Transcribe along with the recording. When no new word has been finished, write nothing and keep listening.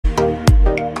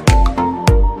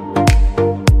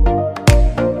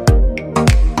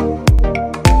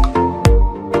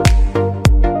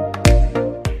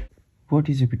What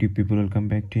is up YouTube people, welcome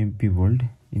back to MP World.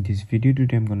 In this video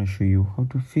today I'm gonna show you how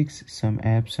to fix some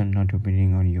apps are not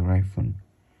opening on your iPhone.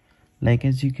 Like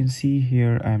as you can see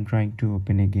here, I'm trying to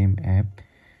open a game app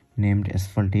named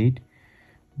Asphalt 8,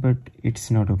 but it's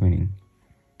not opening.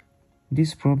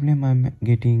 This problem I'm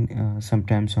getting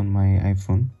sometimes on my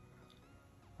iPhone.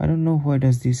 I don't know why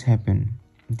does this happen.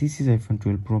 This is iPhone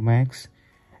 12 Pro Max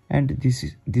and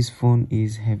this phone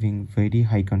is having very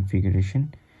high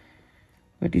configuration,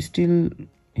 but it's still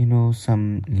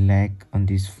some lag on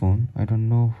this phone. I don't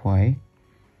know why,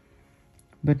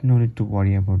 but no need to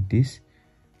worry about this.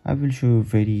 I will show you a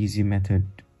very easy method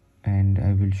and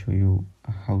I will show you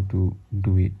how to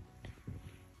do it.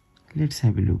 Let's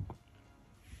have a look.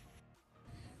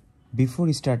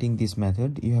 Before starting this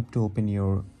method, you have to open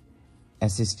your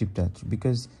assistive touch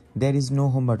because there is no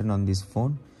home button on this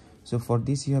phone. So for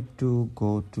this you have to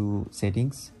go to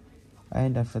settings,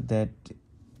 and after that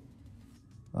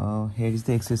here is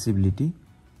the accessibility,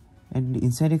 and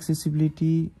inside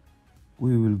accessibility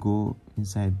we will go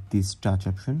inside this touch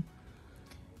option,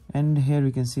 and here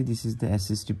we can see this is the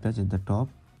assistive touch at the top.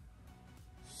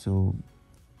 So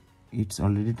it's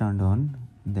already turned on,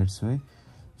 that's why.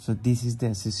 So this is the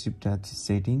assistive touch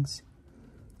settings,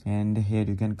 and here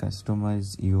you can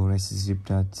customize your assistive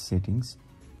touch settings.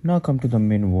 Now come to the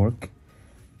main work.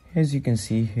 As you can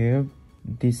see here,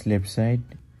 this left side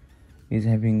is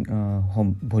having a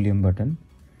home volume button,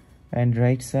 and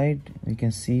right side you can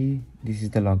see this is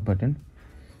the lock button.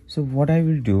 So what I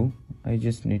will do, I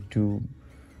just need to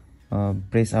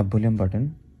press up volume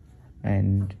button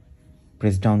and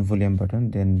press down volume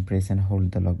button, then press and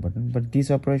hold the lock button. But this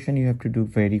operation you have to do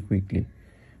very quickly,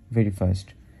 very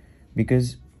fast,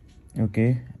 because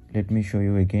okay, let me show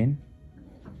you again.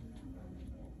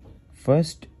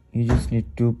 First you just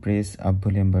need to press up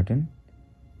volume button,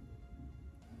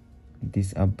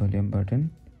 this up volume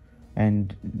button,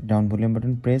 and down volume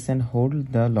button, press and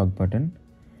hold the lock button.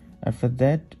 After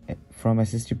that, from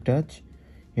assistive touch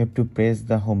you have to press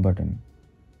the home button,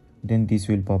 then this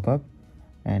will pop up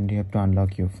and you have to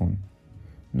unlock your phone.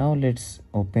 Now let's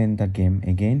open the game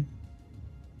again.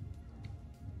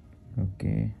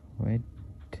 Okay, wait.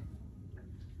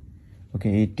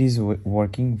 Okay, it is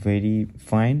working very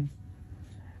fine,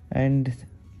 and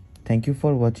thank you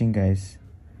for watching guys,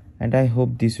 and I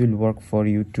hope this will work for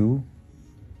you too.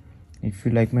 If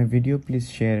you like my video,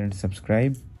 please share and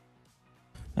subscribe,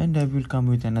 and I will come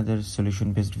with another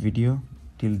solution based video.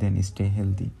 Till then, stay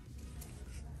healthy.